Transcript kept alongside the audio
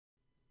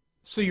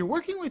So you're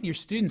working with your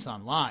students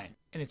online,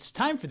 and it's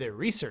time for their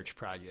research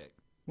project.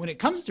 When it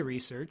comes to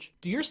research,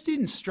 do your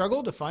students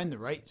struggle to find the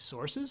right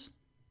sources?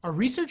 Are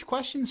research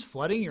questions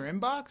flooding your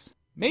inbox?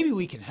 Maybe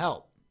we can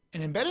help.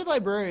 An embedded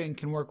librarian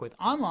can work with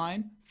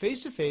online,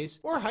 face-to-face,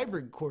 or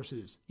hybrid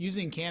courses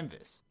using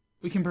Canvas.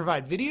 We can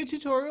provide video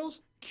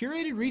tutorials,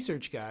 curated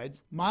research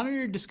guides,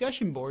 monitored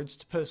discussion boards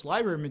to post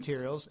library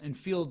materials and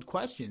field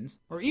questions,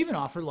 or even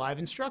offer live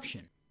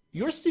instruction.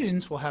 Your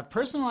students will have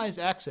personalized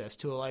access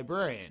to a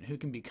librarian who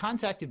can be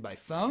contacted by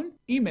phone,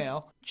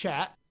 email,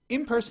 chat,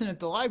 in person at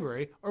the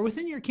library, or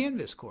within your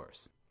Canvas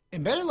course.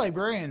 Embedded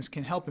librarians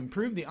can help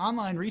improve the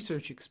online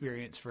research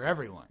experience for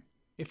everyone.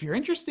 If you're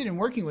interested in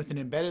working with an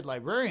embedded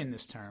librarian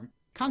this term,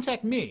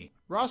 contact me,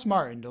 Ross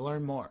Martin, to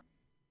learn more.